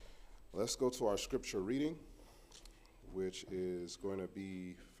Let's go to our scripture reading, which is going to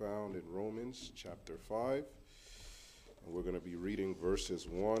be found in Romans chapter 5. And we're going to be reading verses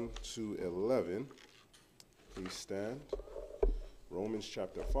 1 to 11. Please stand. Romans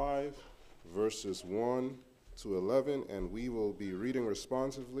chapter 5, verses 1 to 11, and we will be reading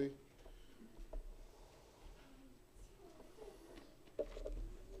responsively.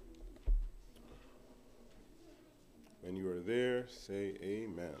 When you are there, say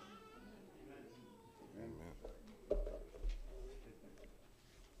amen. Amen.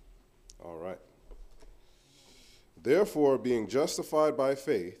 All right. Therefore, being justified by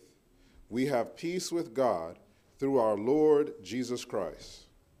faith, we have peace with God through our Lord Jesus Christ.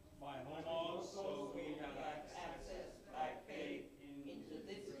 By whom also we have access by faith into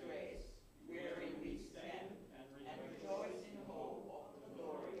this grace, wherein we stand and rejoice in hope of the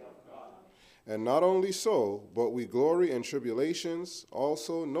glory of God. And not only so, but we glory in tribulations,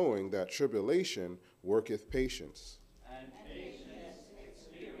 also knowing that tribulation worketh patience. And patience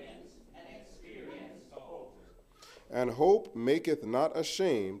experience, and experience hope. And hope maketh not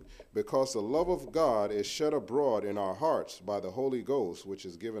ashamed, because the love of God is shed abroad in our hearts by the Holy Ghost, which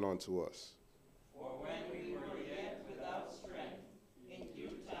is given unto us. For when we were yet without strength, in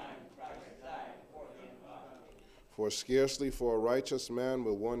due time Christ died for the ungodly. For scarcely for a righteous man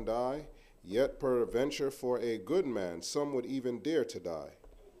will one die, yet peradventure for a good man some would even dare to die.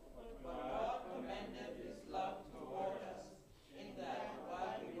 But God commendeth his love toward us, in that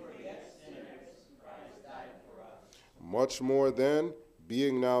while we were yet sinners, Christ died for us. Much more then,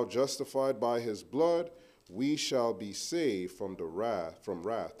 being now justified by his blood, we shall be saved from wrath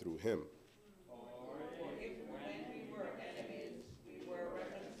through him. For if when we were enemies, we were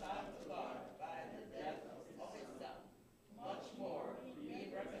reconciled to God by the death of his Son, much more,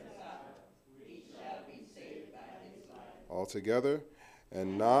 being reconciled, we shall be saved by his life. Altogether,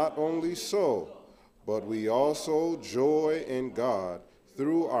 and not only so, but we also joy in God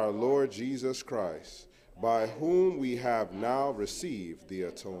through our Lord Jesus Christ, by whom we have now received the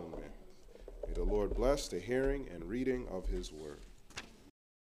atonement. May the Lord bless the hearing and reading of his word.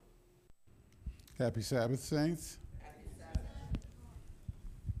 Happy Sabbath, saints. Happy Sabbath.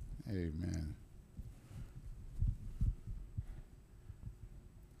 Amen.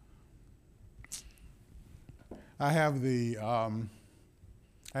 I have the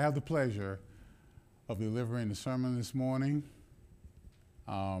pleasure of delivering the sermon this morning.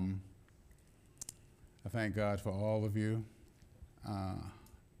 I thank God for all of you.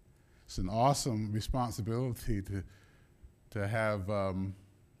 It's an awesome responsibility to have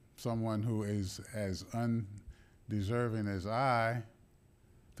someone who is as undeserving as I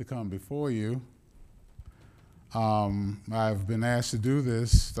to come before you. I've been asked to do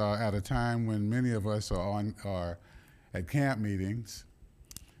this at a time when many of us are at camp meetings,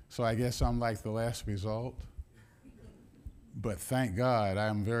 so I guess I'm like the last result. But thank God,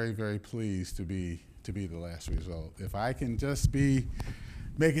 I'm very, very pleased to be the last result. If I can just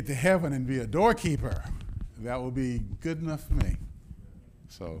make it to heaven and be a doorkeeper, that will be good enough for me.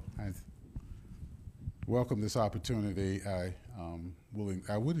 So I welcome this opportunity. I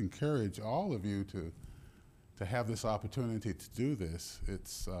would encourage all of you to have this opportunity to do this.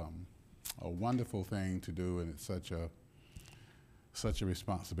 It's a wonderful thing to do, and it's such a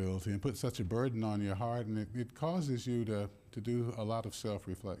responsibility and put such a burden on your heart, and it causes you to do a lot of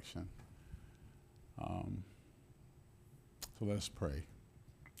self-reflection. So let's pray,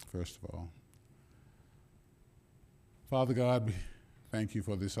 first of all. Father God, we thank you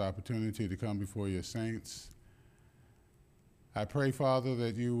for this opportunity to come before your saints. I pray, Father,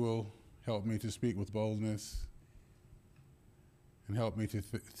 that you will help me to speak with boldness and help me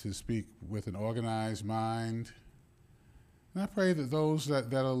to speak with an organized mind. And I pray that those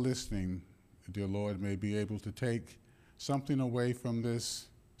that are listening, dear Lord, may be able to take something away from this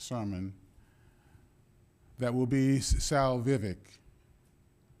sermon that will be salvific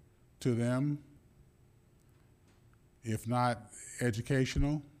to them, if not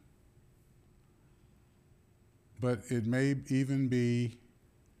educational, but it may even be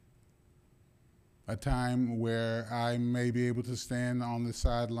a time where I may be able to stand on the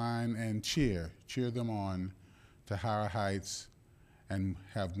sideline and cheer them on to higher heights and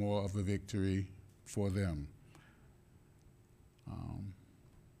have more of a victory for them.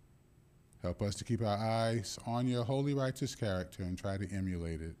 Help us to keep our eyes on your holy, righteous character and try to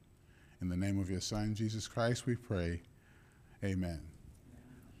emulate it. In the name of your Son, Jesus Christ, we pray. Amen.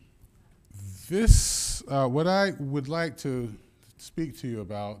 What I would like to speak to you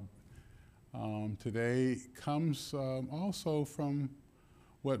about today comes also from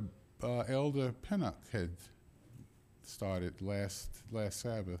what Elder Pinnock had started last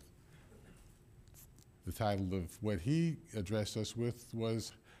Sabbath. The title of what he addressed us with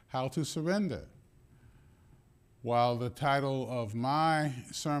was How to Surrender. While the title of my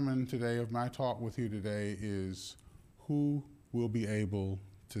sermon today, of my talk with you today, is Who Will Be Able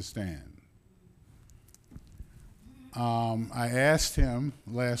to Stand? I asked him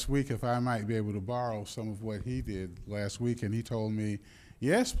last week if I might be able to borrow some of what he did last week, and he told me,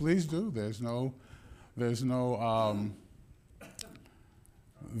 yes, please do. There's no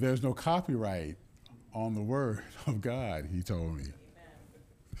copyright on the word of God, he told me.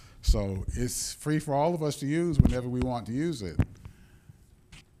 So it's free for all of us to use whenever we want to use it.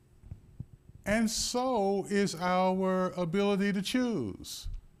 And so is our ability to choose.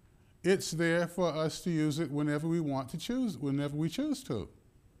 It's there for us to use it whenever we want to choose, whenever we choose to.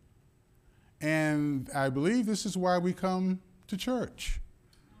 And I believe this is why we come to church,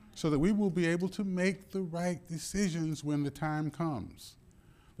 so that we will be able to make the right decisions when the time comes.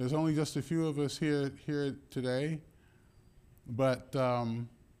 There's only just a few of us here today, but the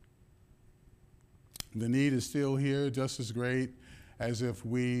need is still here, just as great as if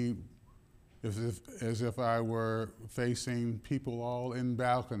I were facing people all in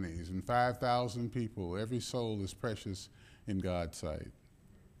balconies and 5,000 people. Every soul is precious in God's sight.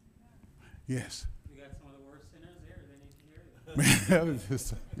 Yes. We got some of the worst sinners there. They need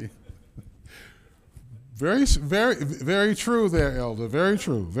to hear you. Very, very, very true there, Elder. Very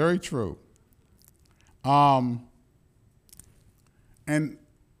true. Very true. And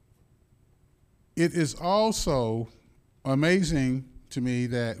it is also amazing to me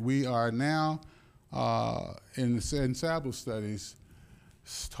that we are now in Sabbath studies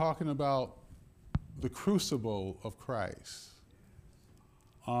talking about the crucible of Christ.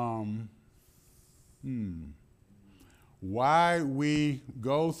 Why we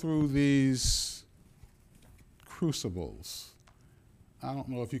go through these crucibles. I don't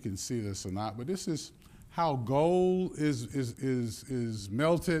know if you can see this or not, but this is how gold is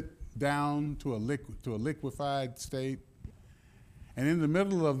melted down to a liquefied state. And in the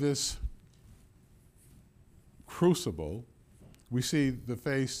middle of this crucible, we see the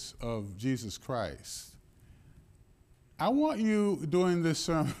face of Jesus Christ. I want you, during this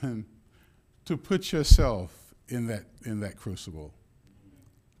sermon, to put yourself in that crucible,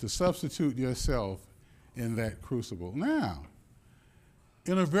 to substitute yourself in that crucible. Now,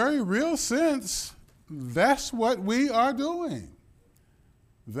 in a very real sense, that's what we are doing.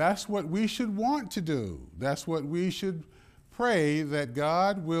 That's what we should want to do. That's what we should pray, that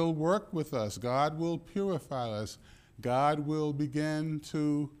God will work with us. God will purify us. God will begin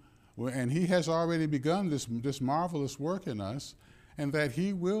to, and he has already begun this marvelous work in us, and that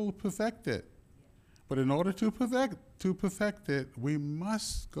he will perfect it. But in order to perfect it, we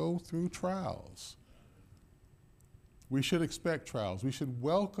must go through trials. We should expect trials. We should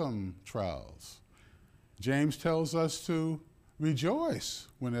welcome trials. James tells us to rejoice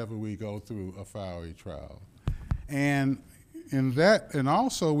whenever we go through a fiery trial. And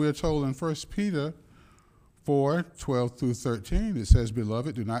also we're told in 1 Peter 4:12 through 13, it says,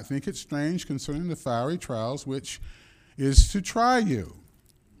 Beloved, do not think it strange concerning the fiery trials which is to try you,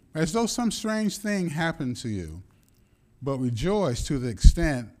 as though some strange thing happened to you, but rejoice to the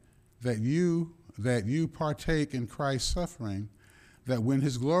extent that you partake in Christ's suffering, that when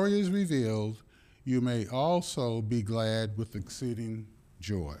his glory is revealed, you may also be glad with exceeding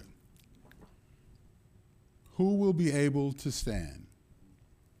joy. Who will be able to stand?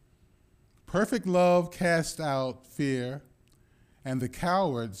 Perfect love casts out fear, and the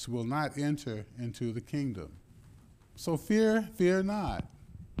cowards will not enter into the kingdom. So fear not.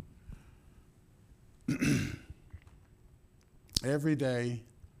 Every day,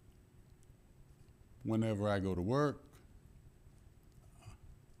 whenever I go to work,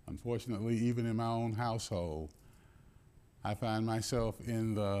 unfortunately, even in my own household, I find myself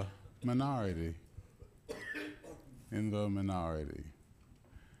in the minority.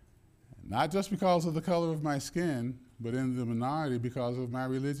 Not just because of the color of my skin, but in the minority because of my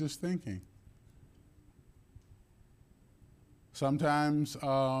religious thinking. Sometimes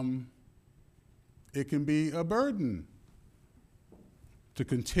it can be a burden to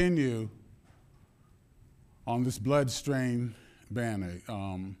continue on this bloodstained banner.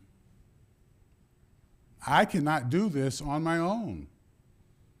 I cannot do this on my own.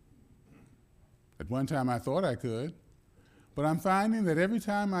 At one time I thought I could, but I'm finding that every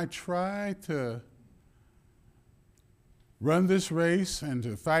time I try to run this race and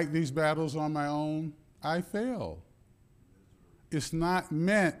to fight these battles on my own, I fail. It's not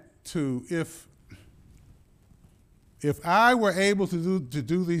meant to, if I were able to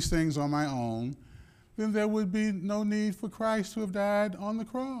do these things on my own, then there would be no need for Christ to have died on the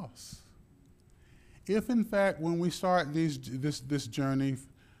cross. If in fact, when we start this journey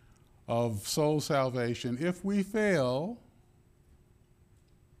of soul salvation, if we fail,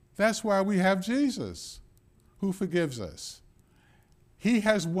 that's why we have Jesus, who forgives us. He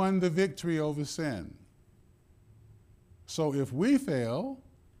has won the victory over sin. So if we fail,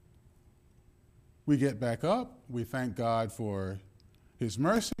 we get back up, we thank God for His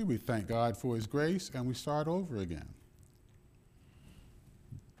mercy, we thank God for His grace, and we start over again.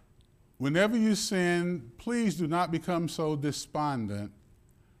 Whenever you sin, please do not become so despondent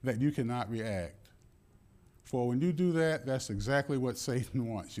that you cannot react. For when you do that, that's exactly what Satan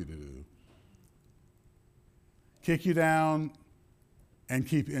wants you to do. Kick you down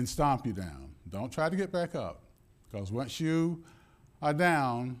and stomp you down. Don't try to get back up, because once you are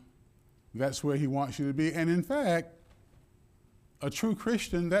down, that's where he wants you to be. And in fact, a true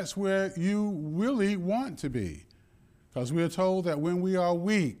Christian, that's where you really want to be, because we are told that when we are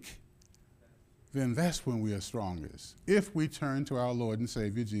weak, then that's when we are strongest, if we turn to our Lord and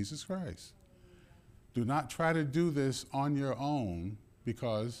Savior Jesus Christ. Do not try to do this on your own,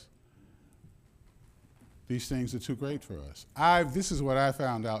 because these things are too great for us. This is what I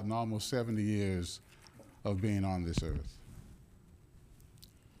found out in almost 70 years of being on this earth.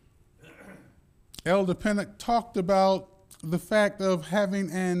 Elder Pennock talked about the fact of having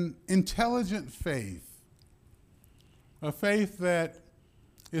an intelligent faith, a faith that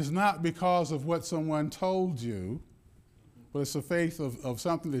is not because of what someone told you, but it's a faith of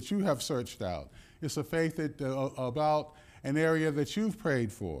something that you have searched out. It's a faith about an area that you've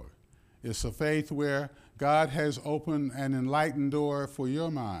prayed for. It's a faith where God has opened an enlightened door for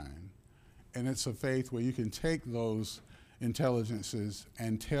your mind. And it's a faith where you can take those intelligences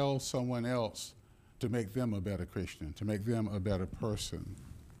and tell someone else to make them a better Christian, to make them a better person.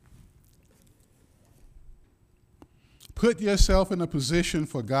 Put yourself in a position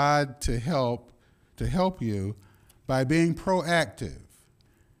for God to help you by being proactive.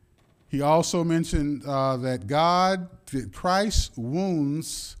 He also mentioned that Christ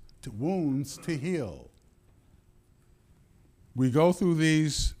wounds to heal. We go through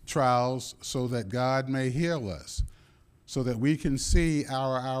these trials so that God may heal us, so that we can see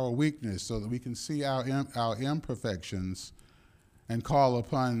our weakness, so that we can see our imperfections and call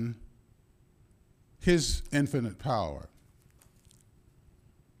upon His infinite power.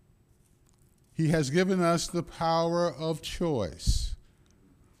 He has given us the power of choice,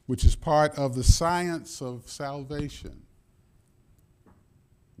 which is part of the science of salvation.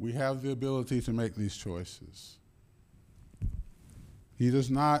 We have the ability to make these choices. He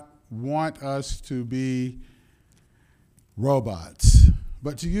does not want us to be robots,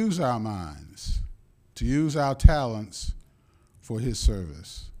 but to use our minds, to use our talents for His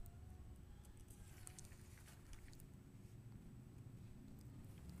service.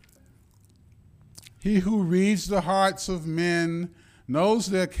 He who reads the hearts of men knows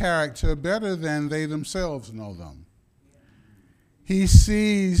their character better than they themselves know them. He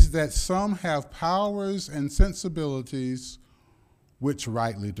sees that some have powers and sensibilities which,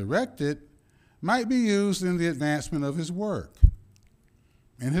 rightly directed, might be used in the advancement of His work.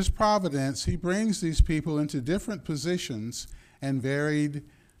 In His providence, He brings these people into different positions and varied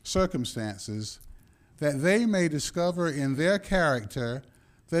circumstances, that they may discover in their character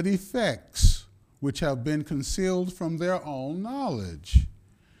the defects which have been concealed from their own knowledge.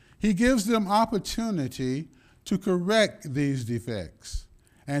 He gives them opportunity to correct these defects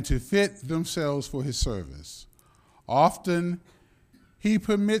and to fit themselves for His service. Often, He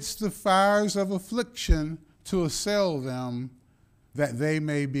permits the fires of affliction to assail them, that they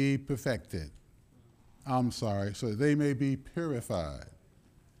may be perfected. So they may be purified.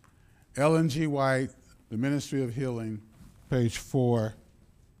 Ellen G. White, The Ministry of Healing, page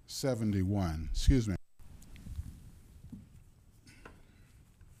 471. Excuse me.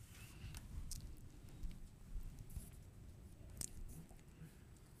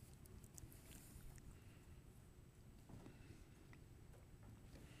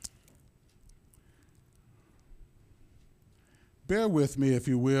 Bear with me, if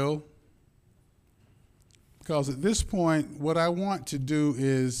you will, because at this point, what I want to do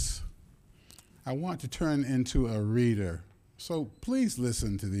is I want to turn into a reader. So please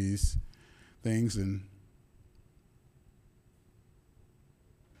listen to these things and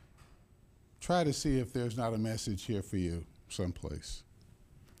try to see if there's not a message here for you someplace.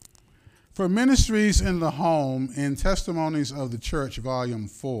 For Ministries in the Home, in Testimonies of the Church, Volume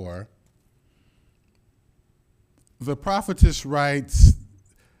 4, the prophetess writes,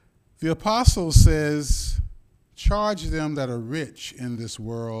 the apostle says, charge them that are rich in this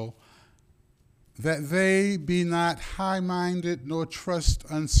world, that they be not high-minded nor trust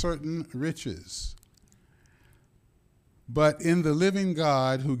uncertain riches, but in the living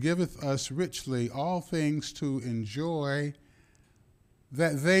God, who giveth us richly all things to enjoy,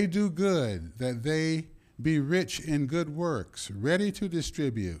 that they do good, that they be rich in good works, ready to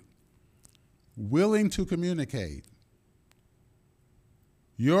distribute, willing to communicate.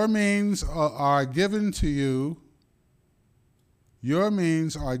 Your means are given to you. Your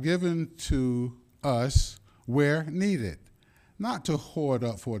means are given to us where needed, not to hoard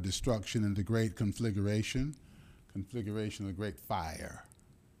up for destruction in the great conflagration of the great fire.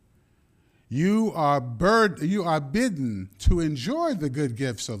 You are bidden to enjoy the good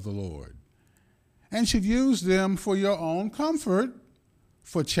gifts of the Lord, and should use them for your own comfort,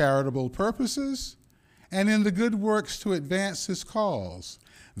 for charitable purposes, and in the good works to advance his cause,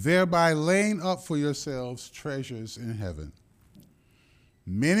 thereby laying up for yourselves treasures in heaven.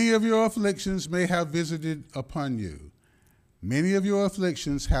 Many of your afflictions may have visited upon you. Many of your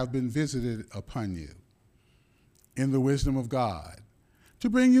afflictions have been visited upon you in the wisdom of God, to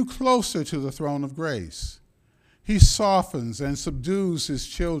bring you closer to the throne of grace. He softens and subdues his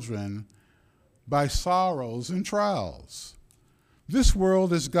children by sorrows and trials. This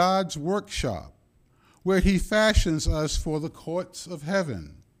world is God's workshop, where he fashions us for the courts of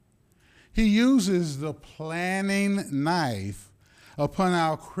heaven. He uses the planning knife upon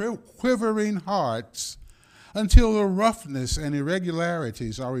our quivering hearts until the roughness and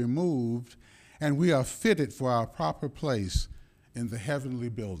irregularities are removed and we are fitted for our proper place in the heavenly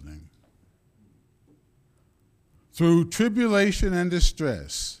building. Through tribulation and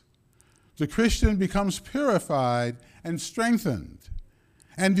distress, the Christian becomes purified and strengthened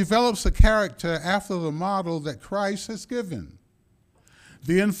and develops a character after the model that Christ has given.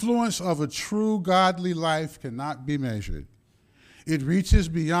 The influence of a true godly life cannot be measured. It reaches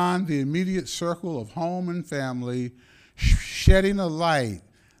beyond the immediate circle of home and family, shedding a light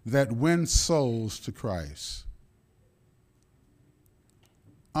that wins souls to Christ.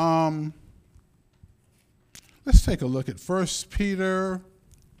 Let's take a look at 1 Peter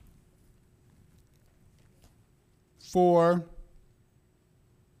 4.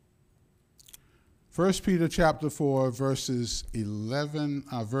 1 Peter chapter 4, verses 10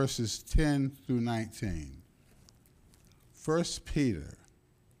 through 19. 1 Peter.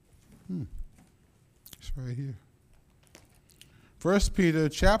 It's right here. 1 Peter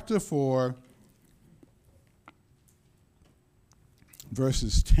chapter 4,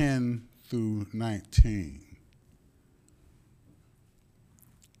 verses 10 through 19.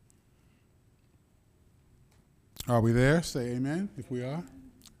 Are we there? Say amen if we are.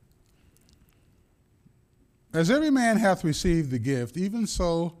 As every man hath received the gift, even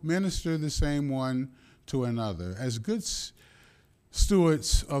so minister the same one to another, as good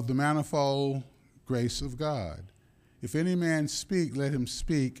stewards of the manifold grace of God. If any man speak, let him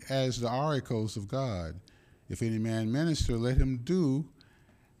speak as the oracles of God. If any man minister, let him do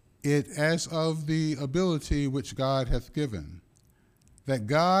it as of the ability which God hath given, that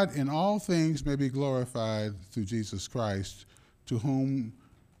God in all things may be glorified through Jesus Christ, to whom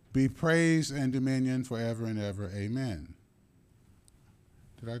be praise and dominion forever and ever. Amen.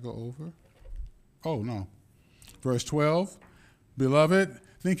 Did I go over? Oh, no. Verse 12, Beloved,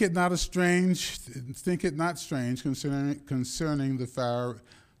 think it not strange concerning the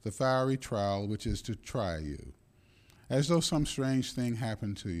fiery trial which is to try you, as though some strange thing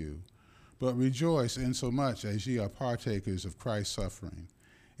happened to you. But rejoice insomuch as ye are partakers of Christ's suffering,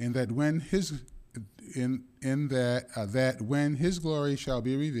 in that when his when his glory shall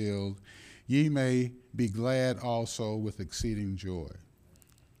be revealed, ye may be glad also with exceeding joy.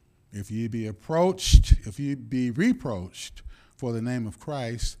 If ye be reproached for the name of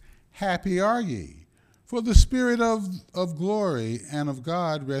Christ, happy are ye, for the Spirit of glory and of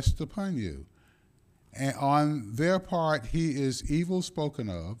God rests upon you. And on their part he is evil spoken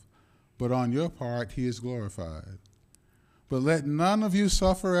of, but on your part he is glorified. But let none of you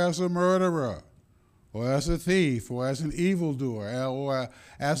suffer as a murderer, or as a thief, or as an evildoer, or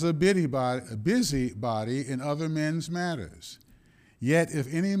as a busybody in other men's matters. Yet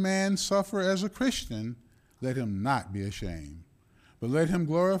if any man suffer as a Christian, let him not be ashamed, but let him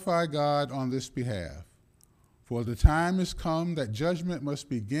glorify God on this behalf. For the time is come that judgment must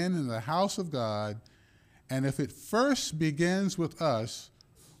begin in the house of God, and if it first begins with us,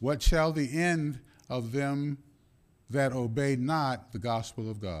 what shall the end of them that obey not the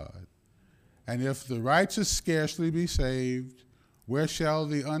gospel of God? And if the righteous scarcely be saved, where shall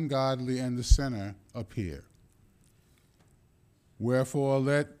the ungodly and the sinner appear? Wherefore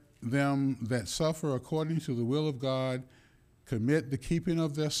let them that suffer according to the will of God commit the keeping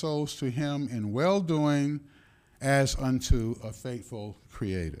of their souls to him in well-doing as unto a faithful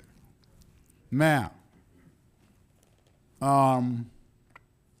Creator. Now,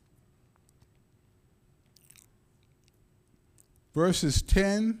 Verses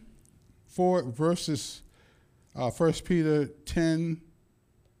 10, 1 Peter 10,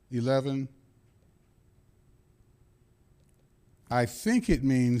 11. I think it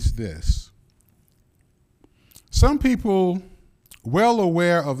means this. Some people well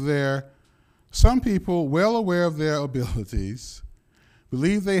aware of their abilities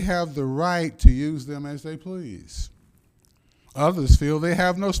believe they have the right to use them as they please. Others feel they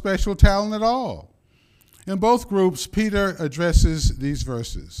have no special talent at all. In both groups, Peter addresses these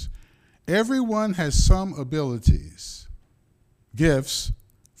verses. Everyone has some abilities, gifts.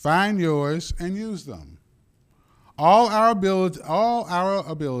 Find yours and use them. All our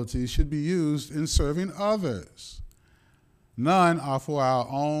abilities should be used in serving others. None are for our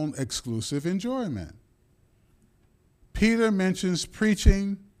own exclusive enjoyment. Peter mentions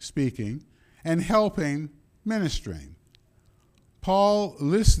preaching, speaking, and helping, ministering. Paul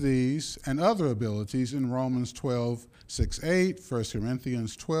lists these and other abilities in Romans 12, 6-8, 1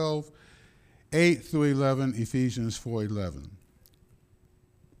 Corinthians 12, 8 through 11, Ephesians 4:11.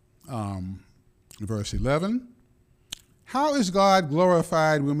 Verse 11, how is God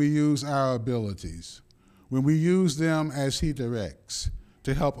glorified when we use our abilities, when we use them as he directs,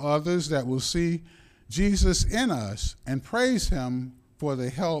 to help others that will see Jesus in us and praise him for the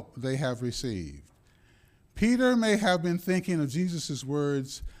help they have received? Peter may have been thinking of Jesus'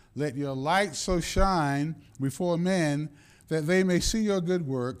 words, let your light so shine before men that they may see your good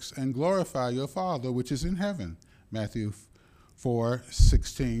works and glorify your Father which is in heaven. Matthew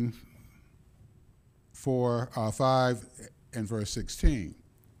 4:16, 5 and verse 16.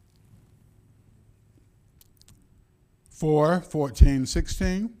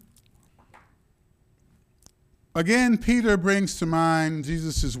 4:14-16. Again, Peter brings to mind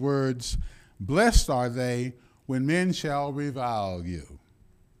Jesus' words, blessed are they when men shall revile you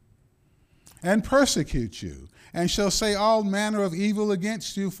and persecute you, and shall say all manner of evil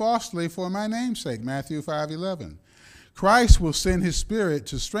against you falsely for my name's sake. Matthew 5:11. Christ will send his Spirit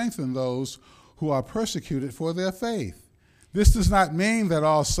to strengthen those who are persecuted for their faith. This does not mean that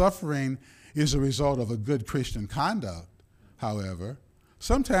all suffering is a result of a good Christian conduct. However,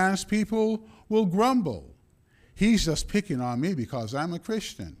 sometimes people will grumble. He's just picking on me because I'm a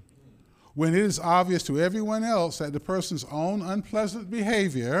Christian, when it is obvious to everyone else that the person's own unpleasant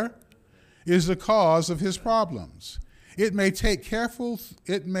behavior is the cause of his problems. It may take careful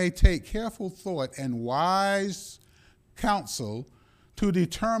thought and wise counsel to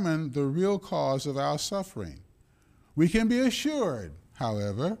determine the real cause of our suffering. We can be assured,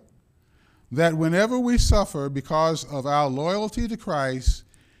 however, that whenever we suffer because of our loyalty to Christ,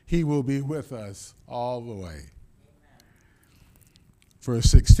 he will be with us all the way. Verse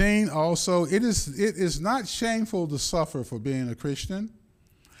 16, also, it is not shameful to suffer for being a Christian.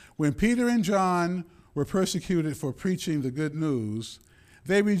 When Peter and John were persecuted for preaching the good news,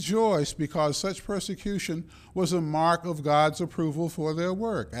 they rejoiced because such persecution was a mark of God's approval for their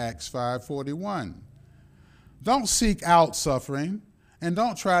work. Acts 5:41. Don't seek out suffering and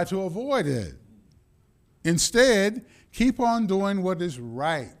don't try to avoid it. Instead, keep on doing what is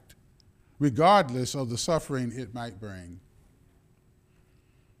right, regardless of the suffering it might bring.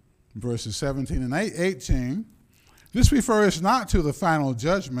 Verses 17 and 18, this refers not to the final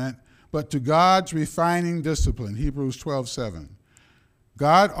judgment, but to God's refining discipline. Hebrews 12:7.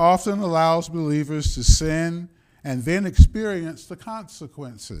 God often allows believers to sin and then experience the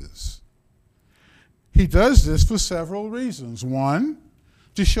consequences. He does this for several reasons. 1,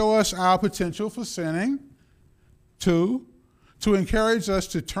 to show us our potential for sinning. 2, to encourage us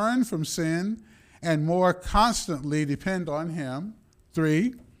to turn from sin and more constantly depend on him.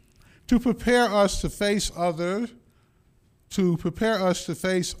 3, to prepare us to face other,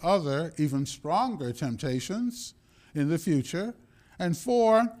 even stronger temptations in the future. And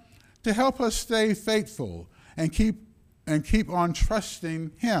 4, to help us stay faithful and keep on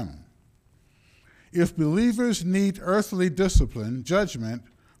trusting him. If believers need earthly discipline, judgment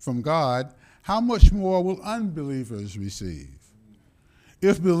from God, how much more will unbelievers receive?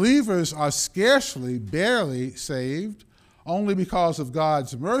 If believers are barely saved, only because of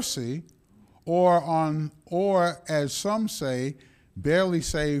God's mercy, or as some say, barely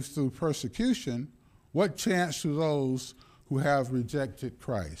saved through persecution, what chance to those who have rejected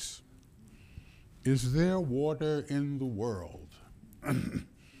Christ? Is there water in the world?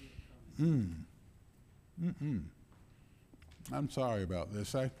 I'm sorry about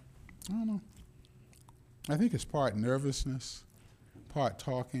this. I don't know. I think it's part nervousness, part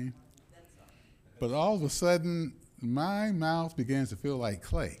talking. But all of a sudden, my mouth begins to feel like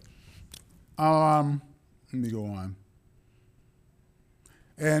clay. Let me go on.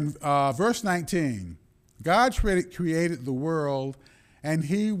 And verse 19, God created the world, and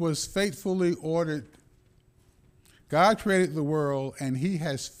he was faithfully ordered. God created the world, and he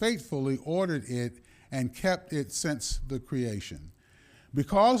has faithfully ordered it and kept it since the creation.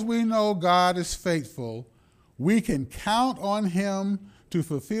 Because we know God is faithful, we can count on him to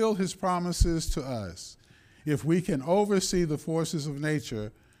fulfill his promises to us. If we can oversee the forces of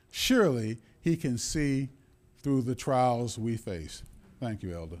nature, surely he can see through the trials we face. Thank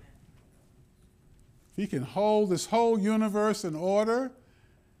you, Elder. If he can hold this whole universe in order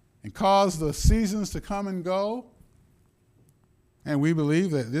and cause the seasons to come and go, and we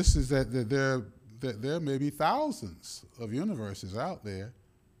believe that this is that there may be thousands of universes out there,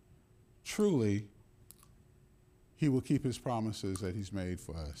 truly, he will keep his promises that he's made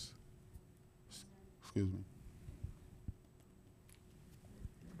for us. Excuse me.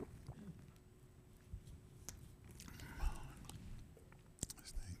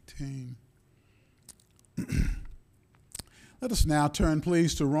 That's 19. Let us now turn,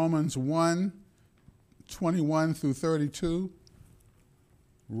 please, to Romans 1, 21 through 32.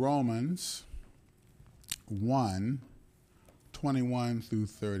 Romans 1, 21 through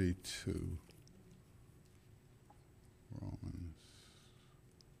 32. Romans.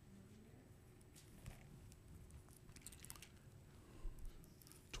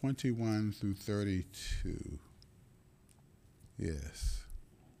 (21) through 32. Yes.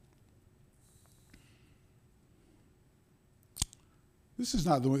 This is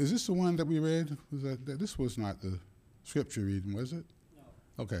not the one. Is this the one that we read? Was that this was not the scripture reading, was it?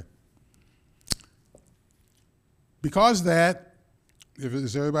 No. Okay. Because that,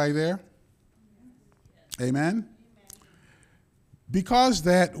 is everybody there? Yes. Amen? Amen? Because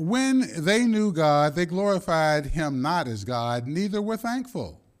that when they knew God, they glorified him not as God, neither were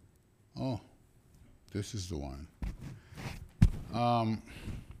thankful. Oh, this is the one.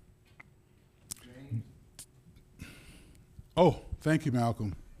 Oh, thank you,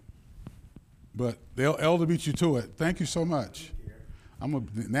 Malcolm. But the elder beat you to it. Thank you so much.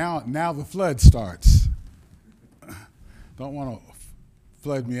 Now the flood starts. Don't want to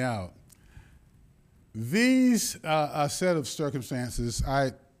flood me out. These a set of circumstances.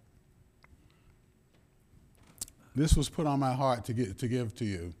 This was put on my heart to give to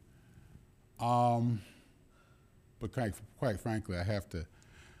you. But quite frankly, I have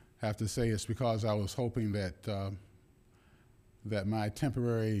to say it's because I was hoping that that my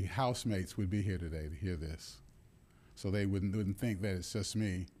temporary housemates would be here today to hear this, so they wouldn't think that it's just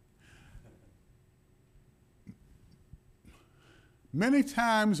me. Many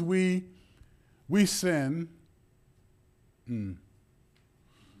times we sin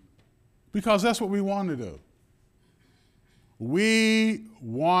because that's what we want to do. We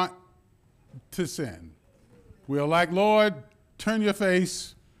want to sin. We are like, Lord, turn your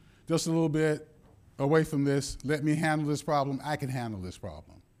face just a little bit away from this. Let me handle this problem. I can handle this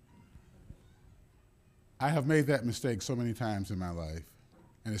problem. I have made that mistake so many times in my life,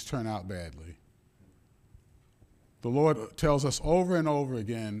 and it's turned out badly. The Lord tells us over and over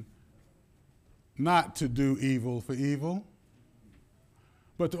again not to do evil for evil,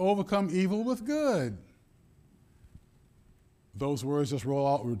 but to overcome evil with good. Those words just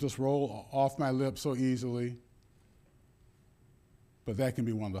roll off my lips so easily, but that can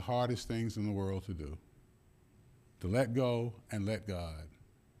be one of the hardest things in the world to do, to let go and let God.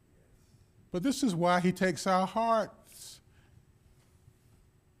 But this is why he takes our hearts.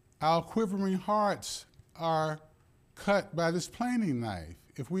 Our quivering hearts are cut by this planing knife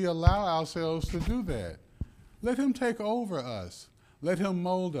if we allow ourselves to do that. Let him take over us. Let him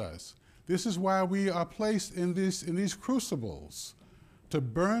mold us. This is why we are placed in these crucibles, to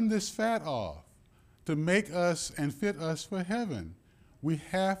burn this fat off, to make us and fit us for heaven. We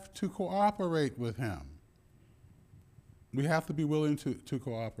have to cooperate with him. We have to be willing to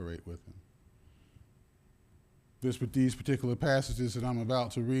cooperate with him. These particular passages that I'm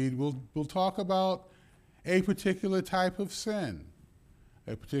about to read, we'll talk about a particular type of sin,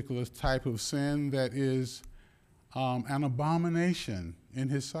 that is an abomination in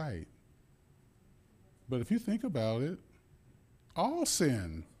his sight. But if you think about it, all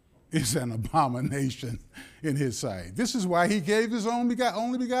sin is an abomination in his sight. This is why he gave his only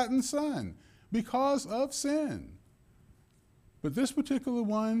begotten Son, because of sin. But this particular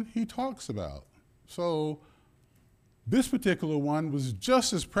one he talks about. So this particular one was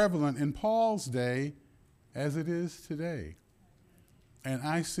just as prevalent in Paul's day as it is today. And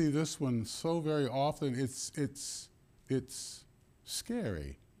I see this one so very often, it's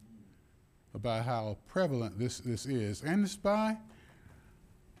scary about how prevalent this is. And it's by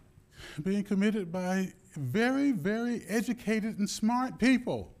being committed by very, very educated and smart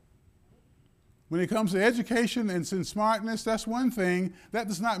people. When it comes to education and smartness, that's one thing. That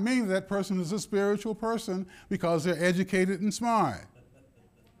does not mean that person is a spiritual person because they're educated and smart.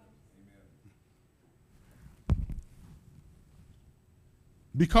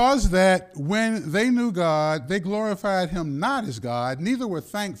 Because that when they knew God, they glorified him not as God, neither were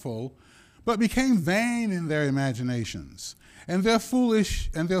thankful, but became vain in their imaginations, and their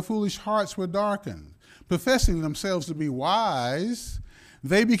foolish hearts were darkened. Professing themselves to be wise,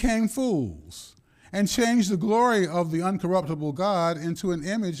 they became fools, and changed the glory of the uncorruptible God into an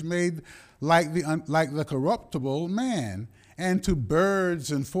image made like the corruptible man, and to birds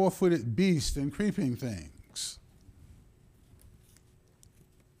and four-footed beasts and creeping things.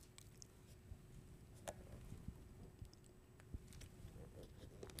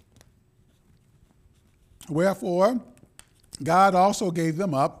 Wherefore, God also gave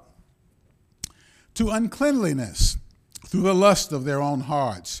them up to uncleanliness through the lust of their own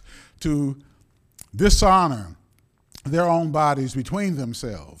hearts, to dishonor their own bodies between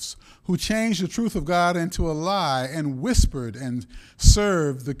themselves, who changed the truth of God into a lie and whispered and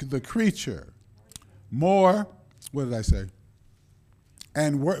served the creature more. What did I say?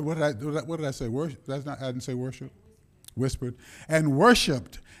 And what did I say? Worship? I didn't say worship. Whispered and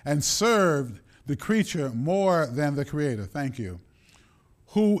worshipped and served the creature more than the Creator. Thank you.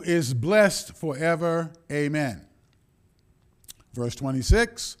 Who is blessed forever. Amen. Verse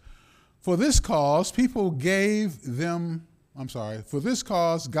 26. For this cause God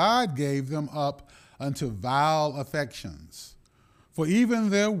gave them up unto vile affections. For even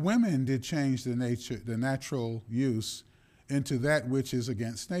their women did change the natural use into that which is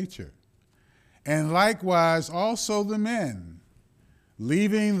against nature. And likewise also the men,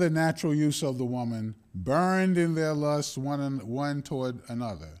 leaving the natural use of the woman, burned in their lusts one toward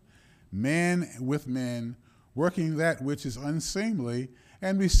another, men with men, working that which is unseemly,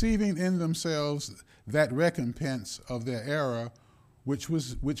 and receiving in themselves that recompense of their error, which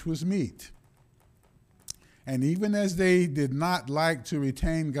was meet. And even as they did not like to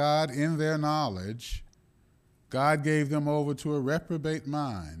retain God in their knowledge, God gave them over to a reprobate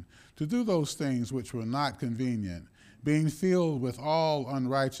mind, to do those things which were not convenient, being filled with all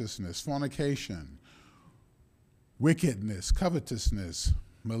unrighteousness, fornication, wickedness, covetousness,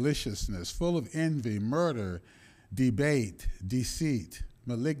 maliciousness, full of envy, murder, debate, deceit,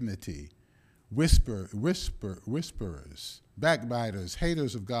 malignity, whisperers, backbiters,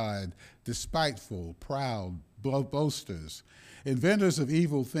 haters of God, despiteful, proud, boasters, inventors of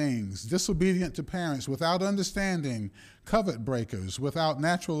evil things, disobedient to parents, without understanding, covet breakers, without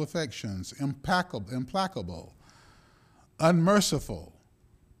natural affections, implacable, unmerciful,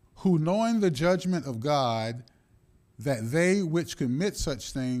 who knowing the judgment of God, that they which commit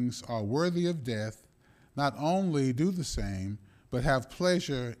such things are worthy of death, not only do the same, but have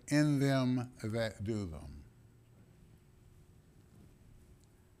pleasure in them that do them.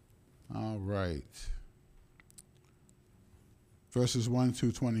 All right. Verses 1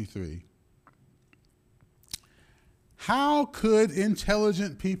 to 23. How could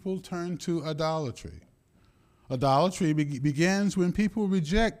intelligent people turn to idolatry? Idolatry begins when people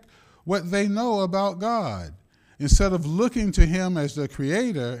reject what they know about God. Instead of looking to him as the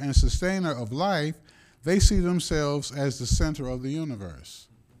creator and sustainer of life, they see themselves as the center of the universe.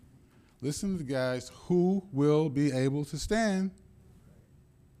 Listen to the guys who will be able to stand.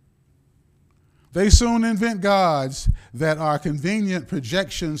 They soon invent gods that are convenient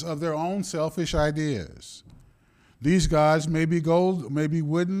projections of their own selfish ideas. These gods may be gold, may be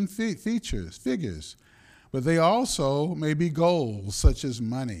wooden figures, but they also may be goals such as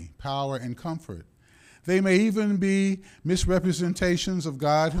money, power, and comfort. They may even be misrepresentations of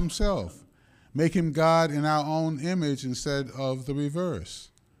God himself, making God in our own image instead of the reverse.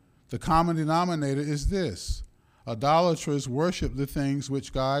 The common denominator is this: idolaters worship the things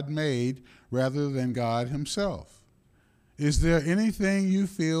which God made rather than God himself. Is there anything you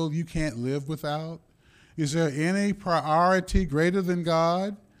feel you can't live without? Is there any priority greater than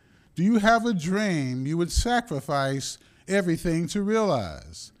God? Do you have a dream you would sacrifice everything to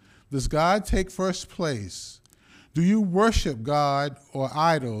realize? Does God take first place? Do you worship God or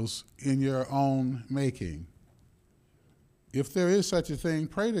idols in your own making? If there is such a thing,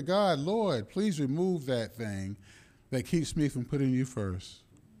 pray to God, Lord, please remove that thing that keeps me from putting you first.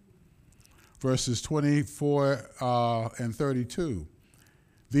 Verses 24 and 32.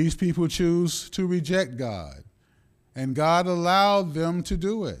 These people choose to reject God, and God allowed them to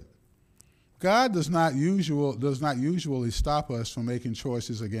do it. God does not usually stop us from making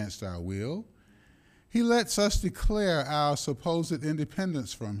choices against our will. He lets us declare our supposed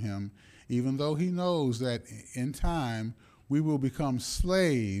independence from him, even though he knows that in time we will become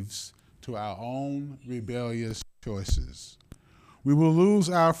slaves to our own rebellious choices. We will lose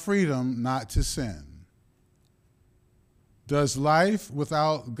our freedom not to sin. Does life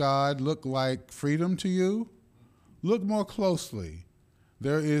without God look like freedom to you? Look more closely.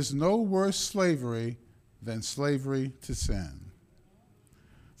 There is no worse slavery than slavery to sin.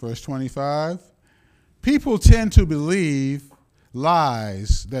 Verse 25, people tend to believe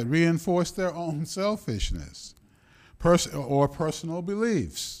lies that reinforce their own selfishness or personal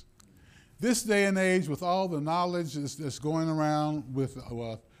beliefs. This day and age, with all the knowledge that's going around with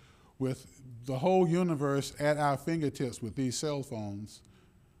the whole universe at our fingertips with these cell phones,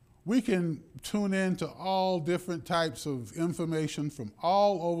 we can tune in to all different types of information from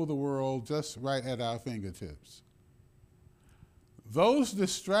all over the world just right at our fingertips. Those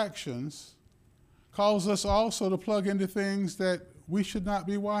distractions cause us also to plug into things that we should not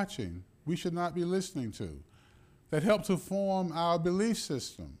be watching, we should not be listening to, that help to form our belief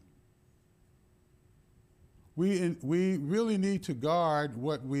system. We really need to guard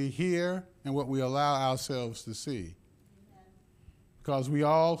what we hear and what we allow ourselves to see. Because we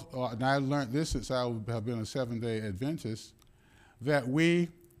all, and I learned this since I have been a Seventh-day Adventist, that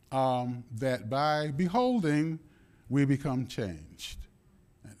that by beholding, we become changed.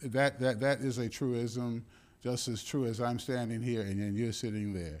 That is a truism, just as true as I'm standing here and you're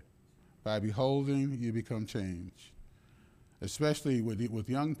sitting there. By beholding, you become changed. Especially with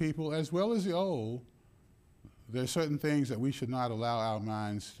young people as well as the old, there are certain things that we should not allow our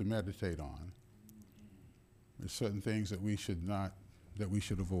minds to meditate on. There's certain things that we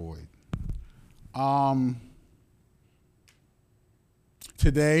should avoid.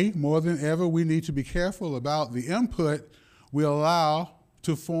 Today, more than ever, we need to be careful about the input we allow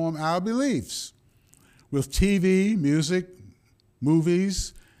to form our beliefs. With TV, music,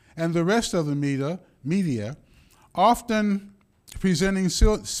 movies, and the rest of the media often presenting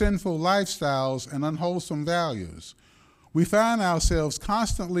sinful lifestyles and unwholesome values, we find ourselves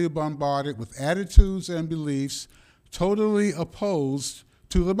constantly bombarded with attitudes and beliefs totally opposed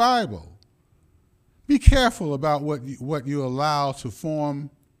to the Bible. Be careful about what you allow to form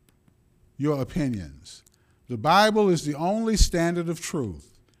your opinions. The Bible is the only standard of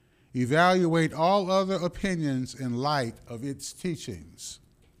truth. Evaluate all other opinions in light of its teachings.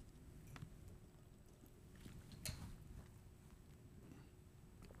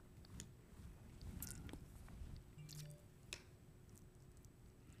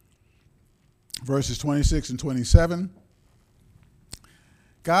 Verses 26 and 27.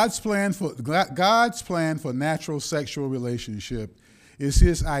 God's plan for natural sexual relationship is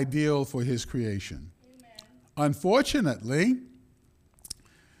his ideal for his creation. Amen. Unfortunately,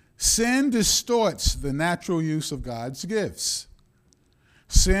 sin distorts the natural use of God's gifts.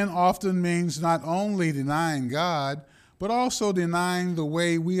 Sin often means not only denying God, but also denying the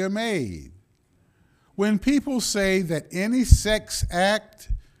way we are made. When people say that any sex act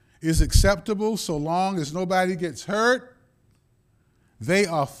is acceptable so long as nobody gets hurt, they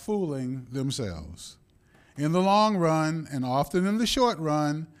are fooling themselves. In the long run, and often in the short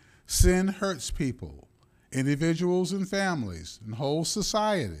run, sin hurts people, individuals and families, and whole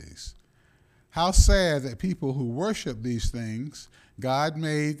societies. How sad that people who worship these things God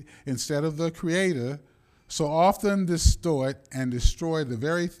made instead of the Creator so often distort and destroy the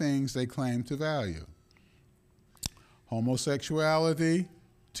very things they claim to value. Homosexuality,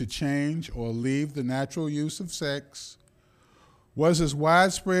 to change or leave the natural use of sex, was as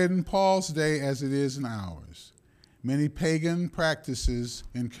widespread in Paul's day as it is in ours. Many pagan practices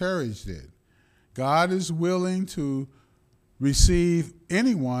encouraged it. God is willing to receive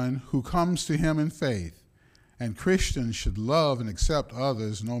anyone who comes to him in faith, and Christians should love and accept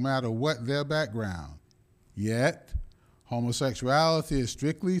others no matter what their background. Yet, homosexuality is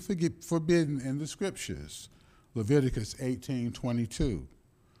strictly forbidden in the scriptures, Leviticus 18:22.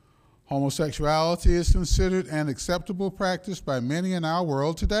 Homosexuality is considered an acceptable practice by many in our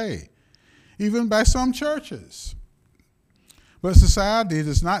world today, even by some churches. But society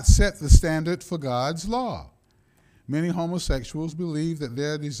does not set the standard for God's law. Many homosexuals believe that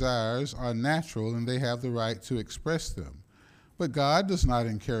their desires are natural and they have the right to express them. But God does not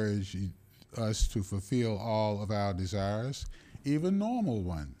encourage us to fulfill all of our desires, even normal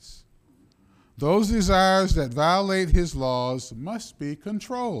ones. Those desires that violate his laws must be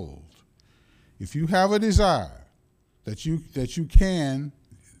controlled. If you have a desire if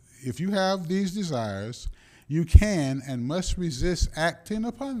you have these desires, you can and must resist acting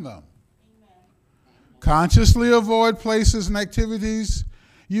upon them. Amen. Consciously avoid places and activities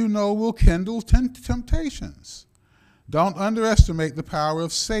you know will kindle temptations. Don't underestimate the power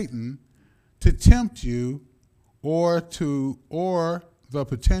of Satan to tempt you or the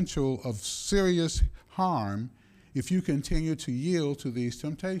potential of serious harm if you continue to yield to these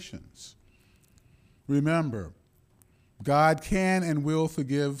temptations. Remember, God can and will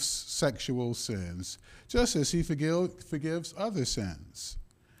forgive sexual sins, just as he forgives other sins.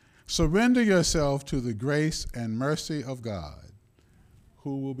 Surrender yourself to the grace and mercy of God,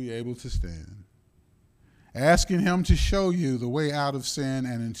 who will be able to stand. Asking him to show you the way out of sin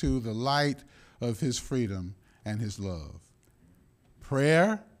and into the light of his freedom and his love.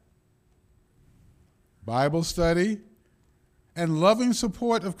 Prayer, Bible study, and loving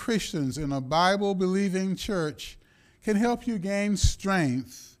support of Christians in a Bible-believing church can help you gain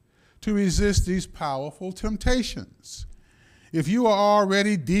strength to resist these powerful temptations. If you are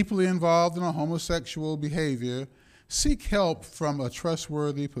already deeply involved in a homosexual behavior, seek help from a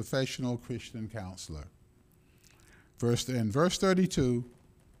trustworthy professional Christian counselor. In verse 32,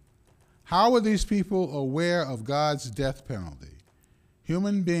 how are these people aware of God's death penalty?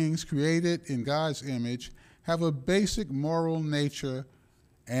 Human beings created in God's image have a basic moral nature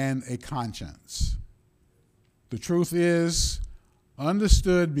and a conscience. The truth is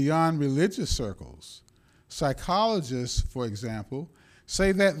understood beyond religious circles. Psychologists, for example,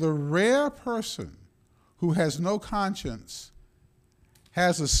 say that the rare person who has no conscience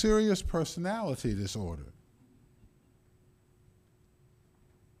has a serious personality disorder.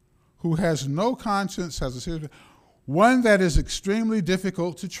 Who has no conscience has a serious one that is extremely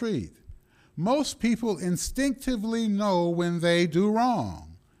difficult to treat. Most people instinctively know when they do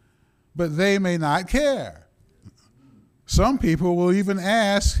wrong, but they may not care. Some people will even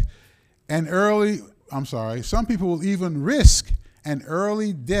some people will even risk an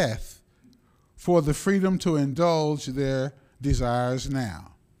early death for the freedom to indulge their desires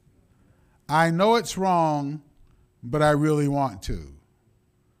now. I know it's wrong, but I really want to,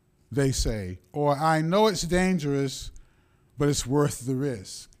 they say. Or I know it's dangerous, but it's worth the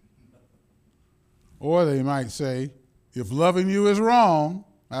risk. Or they might say, if loving you is wrong,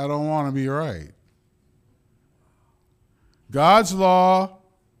 I don't want to be right. God's law,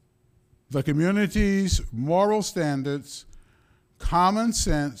 the community's moral standards, common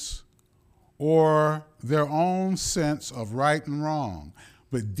sense, or their own sense of right and wrong.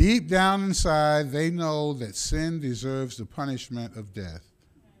 But deep down inside, they know that sin deserves the punishment of death.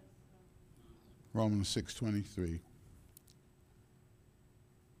 Romans 6:23.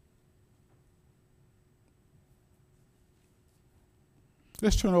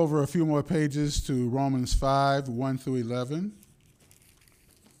 Let's turn over a few more pages to Romans 5, 1 through 11.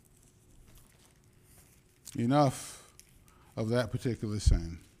 Enough of that particular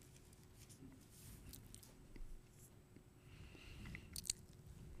sin.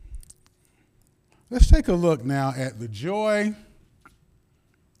 Let's take a look now at the joy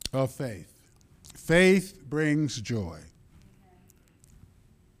of faith. Faith brings joy.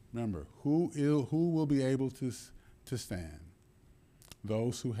 Remember, who will be able to stand?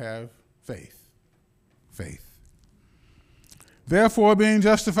 Those who have faith. Faith. Therefore, being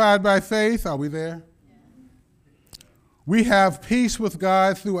justified by faith, are we there? We have peace with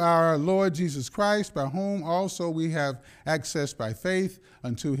God through our Lord Jesus Christ, by whom also we have access by faith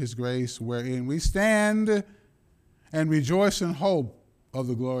unto his grace, wherein we stand and rejoice in hope of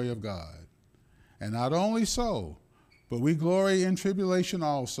the glory of God. And not only so, but we glory in tribulation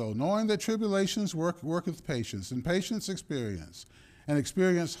also, knowing that tribulations worketh patience, and patience experience, and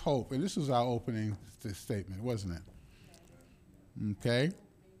experience hope. And this was our opening statement, wasn't it? Okay?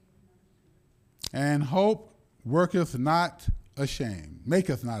 And hope worketh not ashamed,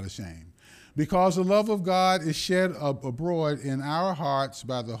 maketh not ashamed, because the love of God is shed abroad in our hearts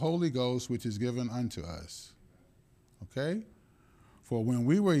by the Holy Ghost, which is given unto us. Okay? For when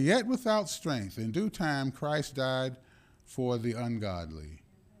we were yet without strength, in due time Christ died for the ungodly.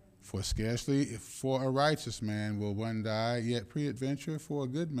 For scarcely for a righteous man will one die, yet peradventure for a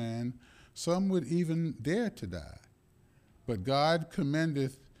good man some would even dare to die. But God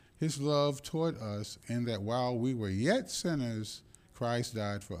commendeth his love toward us, in that while we were yet sinners, Christ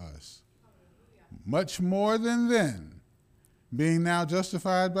died for us. Much more than then, being now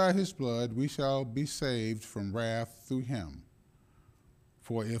justified by his blood, we shall be saved from wrath through him.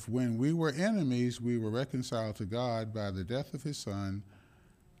 For if when we were enemies, we were reconciled to God by the death of his Son,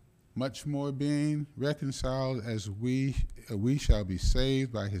 much more being reconciled as we shall be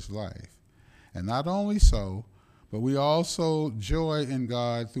saved by his life. And not only so, but we also joy in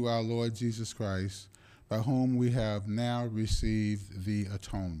God through our Lord Jesus Christ, by whom we have now received the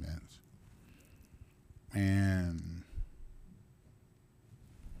atonement. And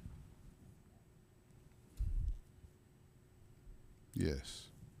Yes.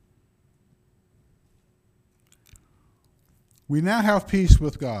 We now have peace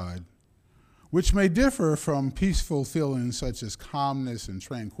with God, which may differ from peaceful feelings such as calmness and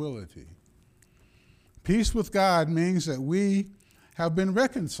tranquility. Peace with God means that we have been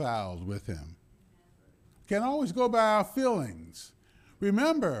reconciled with him. Can't always go by our feelings.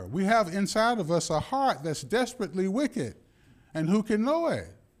 Remember, we have inside of us a heart that's desperately wicked, and who can know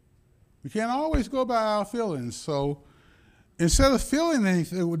it? We can't always go by our feelings. So instead of feeling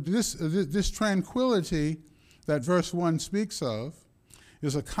anything, this tranquility that verse 1 speaks of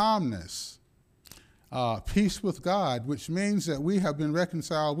is a calmness, peace with God, which means that we have been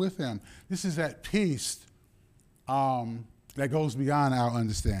reconciled with him. This is that peace that goes beyond our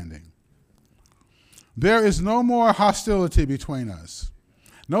understanding. There is no more hostility between us,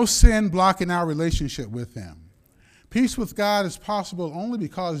 no sin blocking our relationship with him. Peace with God is possible only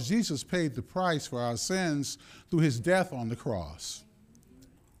because Jesus paid the price for our sins through his death on the cross.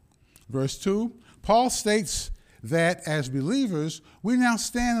 Verse 2, Paul states that as believers, we now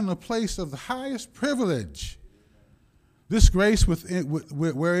stand in a place of the highest privilege. This grace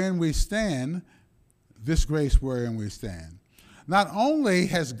wherein we stand, not only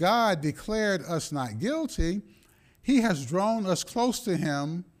has God declared us not guilty, he has drawn us close to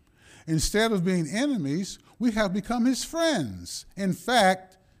him. Instead of being enemies, we have become his friends. In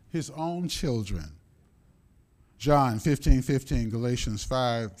fact, his own children. John 15:15, Galatians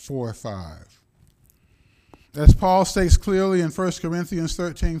 4:5. As Paul states clearly in 1 Corinthians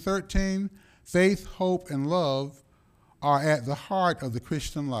 13:13, faith, hope, and love are at the heart of the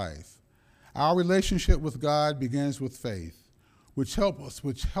Christian life. Our relationship with God begins with faith, which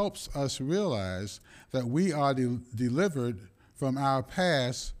helps us realize that we are delivered from our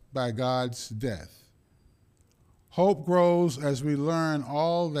past by God's death. Hope grows as we learn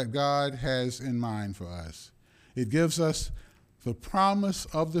all that God has in mind for us. It gives us the promise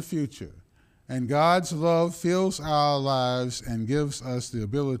of the future, and God's love fills our lives and gives us the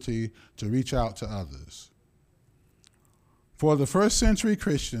ability to reach out to others. For the first century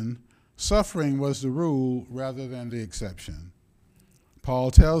Christian, suffering was the rule rather than the exception.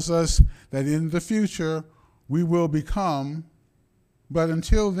 Paul tells us that in the future we will become, but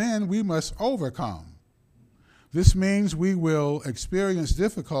until then we must overcome. This means we will experience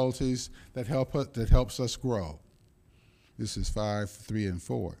difficulties that helps us grow. This is 5:3 and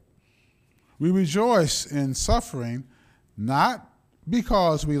 4. We rejoice in suffering, not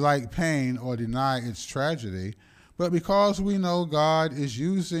because we like pain or deny its tragedy, but because we know God is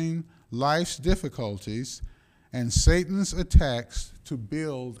using life's difficulties and Satan's attacks to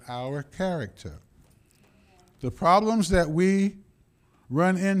build our character. The problems that we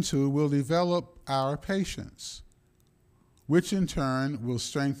run into will develop our patience, which in turn will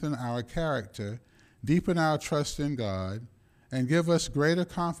strengthen our character, deepen our trust in God, and give us greater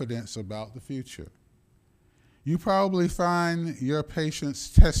confidence about the future. You probably find your patience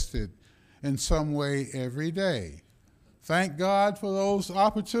tested in some way every day. Thank God for those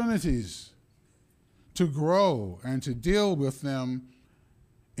opportunities to grow and to deal with them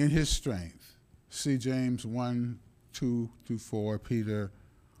in his strength. See James 1:2-4, Peter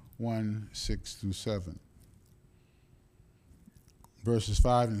 1:6-7. Verses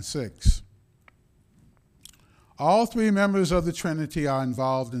 5 and 6. All three members of the Trinity are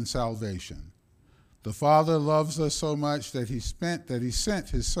involved in salvation. The Father loves us so much that he sent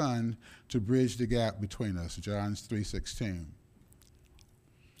his Son to bridge the gap between us, John 3:16.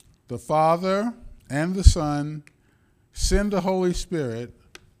 The Father and the Son send the Holy Spirit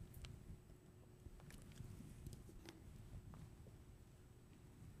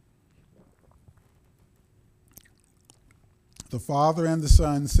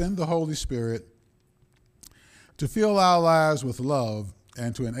to fill our lives with love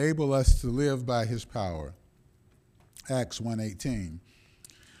and to enable us to live by his power. Acts 1:18.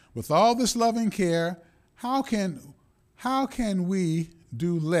 With all this loving care, how can we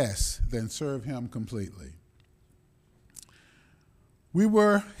do less than serve him completely? We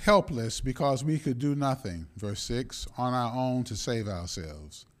were helpless because we could do nothing, verse 6, on our own to save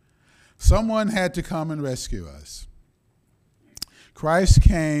ourselves. Someone had to come and rescue us. Christ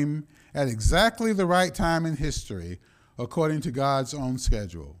came at exactly the right time in history, according to God's own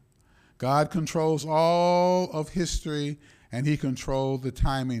schedule. God controls all of history, and he controlled the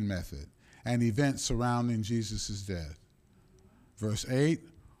timing method and events surrounding Jesus' death. Verse 8,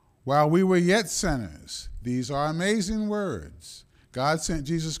 while we were yet sinners, these are amazing words. God sent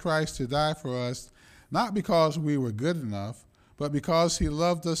Jesus Christ to die for us, not because we were good enough, but because he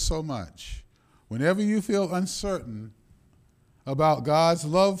loved us so much. Whenever you feel uncertain about God's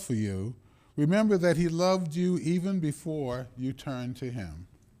love for you, Remember that he loved you even before you turned to him.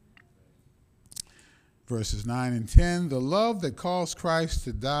 Verses 9 and 10, the love that caused Christ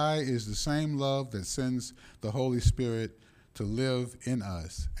to die is the same love that sends the Holy Spirit to live in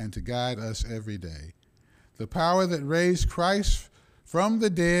us and to guide us every day. The power that raised Christ from the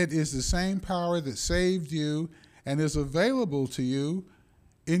dead is the same power that saved you and is available to you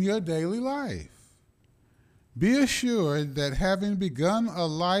in your daily life. Be assured that having begun a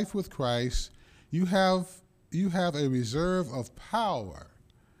life with Christ, you have a reserve of power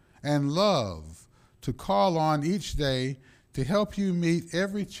and love to call on each day to help you meet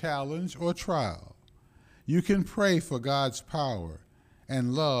every challenge or trial. You can pray for God's power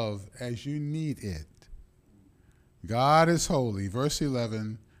and love as you need it. God is holy. Verse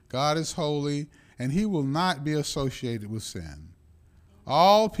 11, God is holy, and he will not be associated with sin.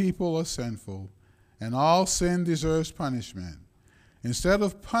 All people are sinful, and all sin deserves punishment. Instead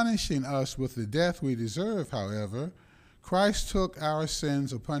of punishing us with the death we deserve, however, Christ took our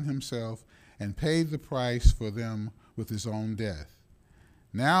sins upon himself and paid the price for them with his own death.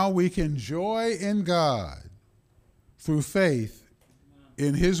 Now we can joy in God. Through faith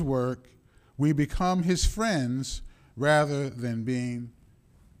in his work, we become his friends rather than being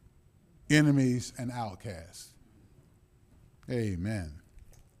enemies and outcasts. Amen.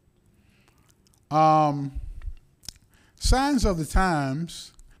 Signs of the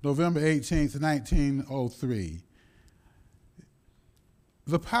Times, November 18th, 1903.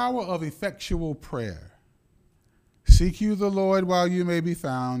 The power of effectual prayer. Seek you the Lord while you may be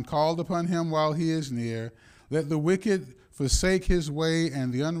found, called upon him while he is near. Let the wicked forsake his way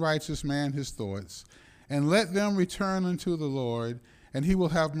and the unrighteous man his thoughts, and let them return unto the Lord, and he will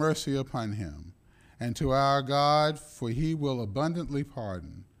have mercy upon him, and to our God, for he will abundantly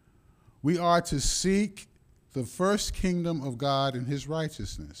pardon. We are to seek the first kingdom of God and his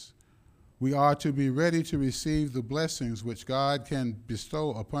righteousness. We are to be ready to receive the blessings which God can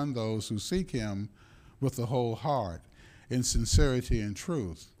bestow upon those who seek him with the whole heart, in sincerity and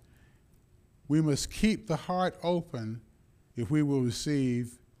truth. We must keep the heart open if we will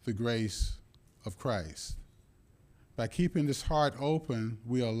receive the grace of Christ. By keeping this heart open,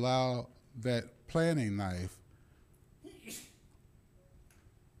 we allow that planning knife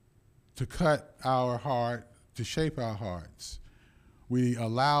to cut our heart, to shape our hearts. We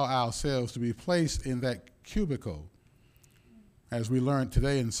allow ourselves to be placed in that cubicle. As we learned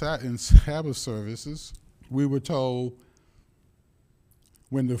today in Sabbath services, we were told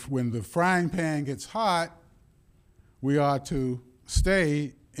when the frying pan gets hot, we are to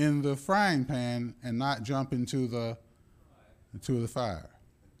stay in the frying pan and not jump into the fire.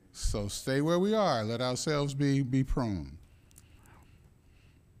 So stay where we are. Let ourselves be pruned.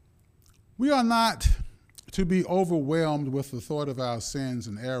 We are not to be overwhelmed with the thought of our sins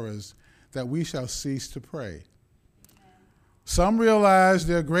and errors that we shall cease to pray. Some realize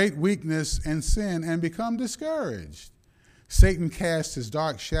their great weakness and sin and become discouraged. Satan casts his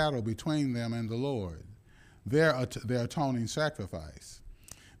dark shadow between them and the Lord, their atoning sacrifice.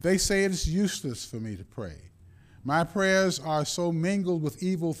 They say it is useless for me to pray. My prayers are so mingled with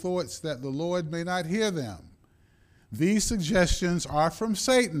evil thoughts that the Lord may not hear them. These suggestions are from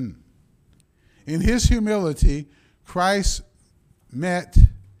Satan. In his humility, Christ met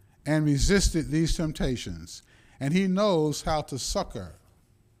and resisted these temptations, and he knows how to succor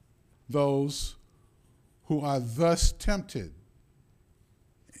those who are thus tempted.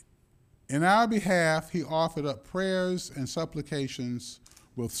 In our behalf, he offered up prayers and supplications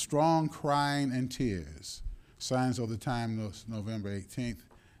with strong crying and tears. Signs of the Times, November 18th,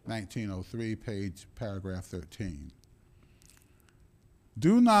 1903, paragraph 13.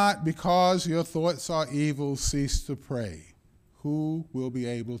 Do not, because your thoughts are evil, cease to pray. Who will be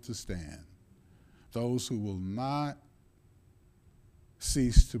able to stand? Those who will not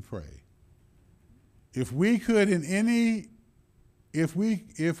cease to pray. If we could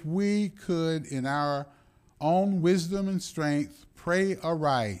in our own wisdom and strength pray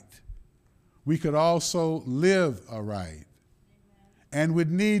aright, we could also live aright and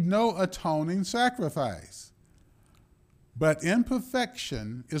would need no atoning sacrifice. But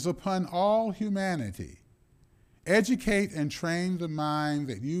imperfection is upon all humanity. Educate and train the mind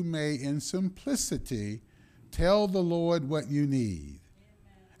that you may in simplicity tell the Lord what you need.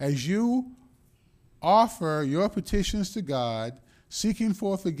 As you offer your petitions to God, seeking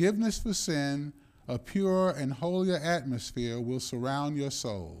for forgiveness for sin, a pure and holier atmosphere will surround your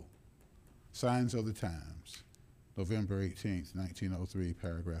soul. Signs of the Times, November 18th, 1903,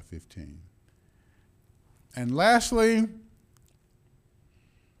 paragraph 15. And lastly,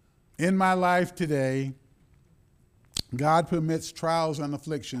 in my life today, God permits trials and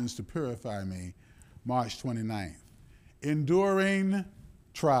afflictions to purify me. March 29th. Enduring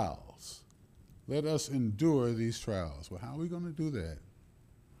trials. Let us endure these trials. Well, how are we going to do that?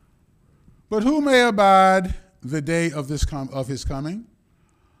 But who may abide the day of his coming?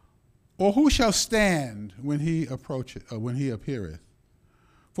 Or who shall stand when he appeareth?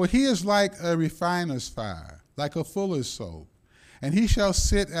 For he is like a refiner's fire, like a fuller's soap. And he shall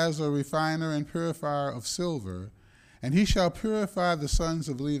sit as a refiner and purifier of silver, and he shall purify the sons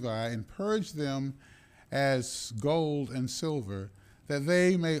of Levi and purge them as gold and silver, that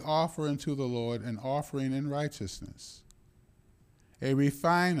they may offer unto the Lord an offering in righteousness. A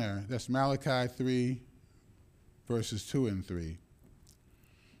refiner, that's Malachi 3, verses 2 and 3.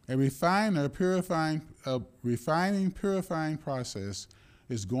 A refiner, refining, purifying process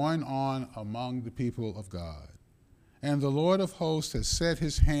is going on among the people of God. And the Lord of hosts has set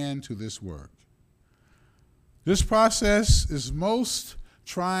his hand to this work. This process is most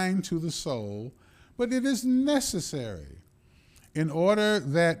trying to the soul, but it is necessary in order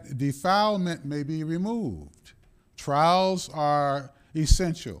that defilement may be removed. Trials are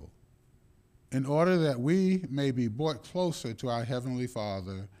essential in order that we may be brought closer to our Heavenly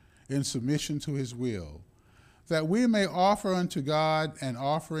Father in submission to his will, that we may offer unto God an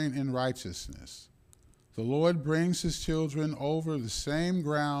offering in righteousness. The Lord brings his children over the same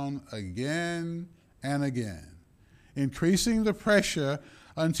ground again and again, increasing the pressure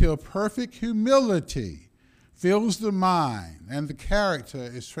until perfect humility fills the mind and the character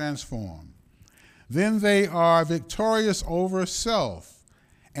is transformed. Then they are victorious over self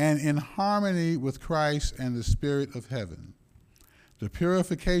and in harmony with Christ and the Spirit of heaven. The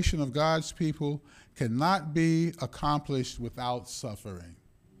purification of God's people cannot be accomplished without suffering.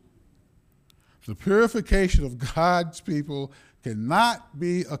 The purification of God's people cannot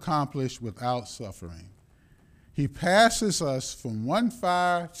be accomplished without suffering. He passes us from one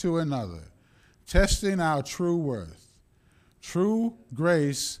fire to another, testing our true worth. True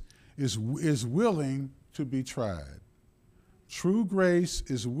grace is willing to be tried. True grace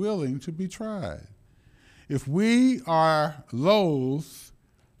is willing to be tried. If we are loath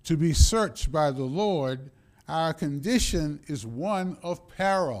to be searched by the Lord, our condition is one of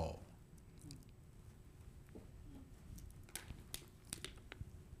peril.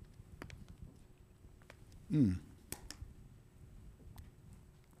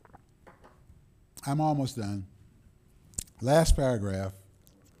 I'm almost done. Last paragraph.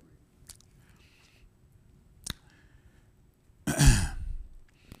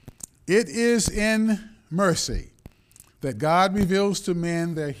 It is in mercy that God reveals to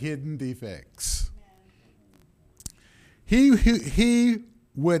men their hidden defects. He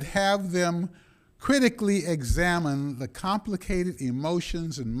would have them critically examine the complicated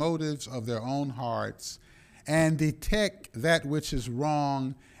emotions and motives of their own hearts and detect that which is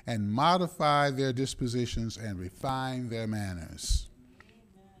wrong and modify their dispositions and refine their manners.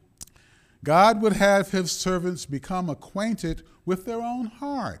 God would have his servants become acquainted with their own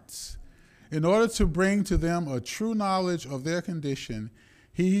hearts. In order to bring to them a true knowledge of their condition,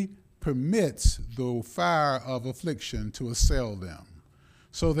 he permits the fire of affliction to assail them,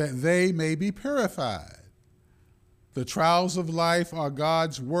 so that they may be purified. The trials of life are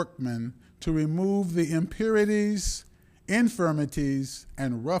God's workmen to remove the impurities, infirmities,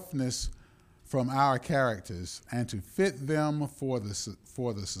 and roughness from our characters and to fit them for the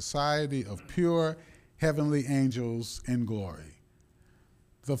society of pure heavenly angels in glory.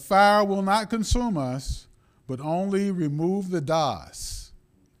 The fire will not consume us, but only remove the dross,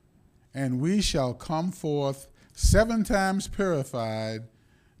 and we shall come forth 7 times purified,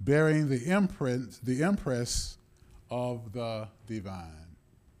 bearing the impress of the divine.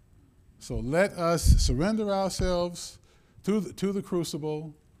 So let us surrender ourselves to the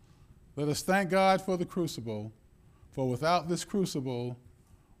crucible. Let us thank God for the crucible, for without this crucible,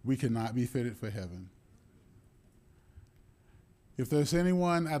 we cannot be fitted for heaven. If there's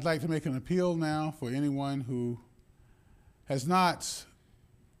anyone, I'd like to make an appeal now for anyone who has not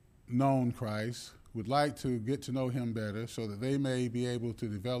known Christ, would like to get to know him better so that they may be able to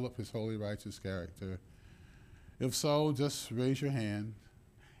develop his holy, righteous character. If so, just raise your hand.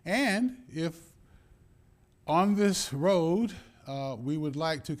 And if on this road we would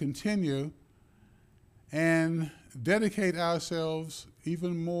like to continue and dedicate ourselves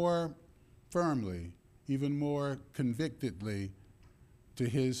even more firmly, even more convictedly to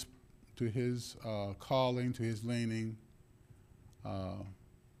his calling, to his leaning,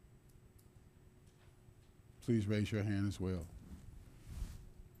 please raise your hand as well.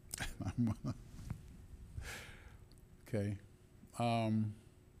 Okay.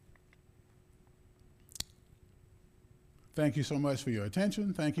 Thank you so much for your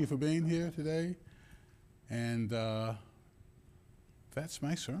attention. Thank you for being here today. And that's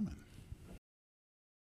my sermon.